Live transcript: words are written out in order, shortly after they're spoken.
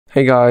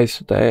Hey guys,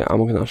 today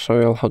I'm gonna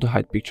show you how to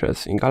hide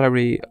pictures in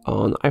gallery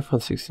on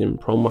iPhone 16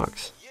 Pro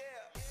Max.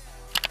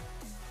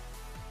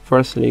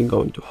 Firstly,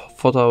 go into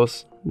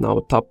Photos, now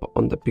tap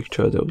on the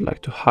picture that you would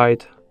like to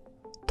hide,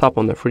 tap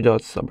on the three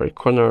dots upper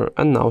corner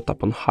and now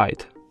tap on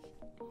Hide.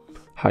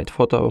 Hide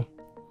photo.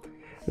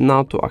 And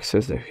now to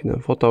access the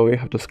hidden photo you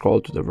have to scroll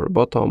to the very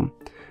bottom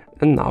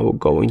and now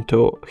go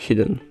into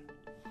Hidden.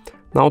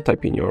 Now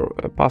type in your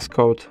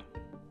passcode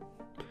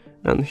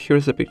and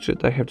here's the picture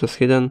that I have just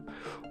hidden.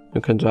 You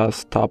can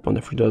just tap on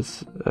the three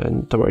dots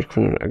in the right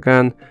corner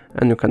again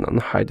and you can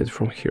unhide it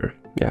from here.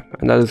 Yeah,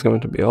 and that is going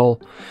to be all.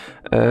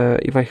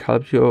 If I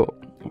helped you,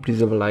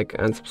 please leave a like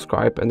and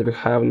subscribe, and if you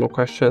have no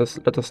questions,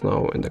 let us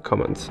know in the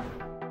comments.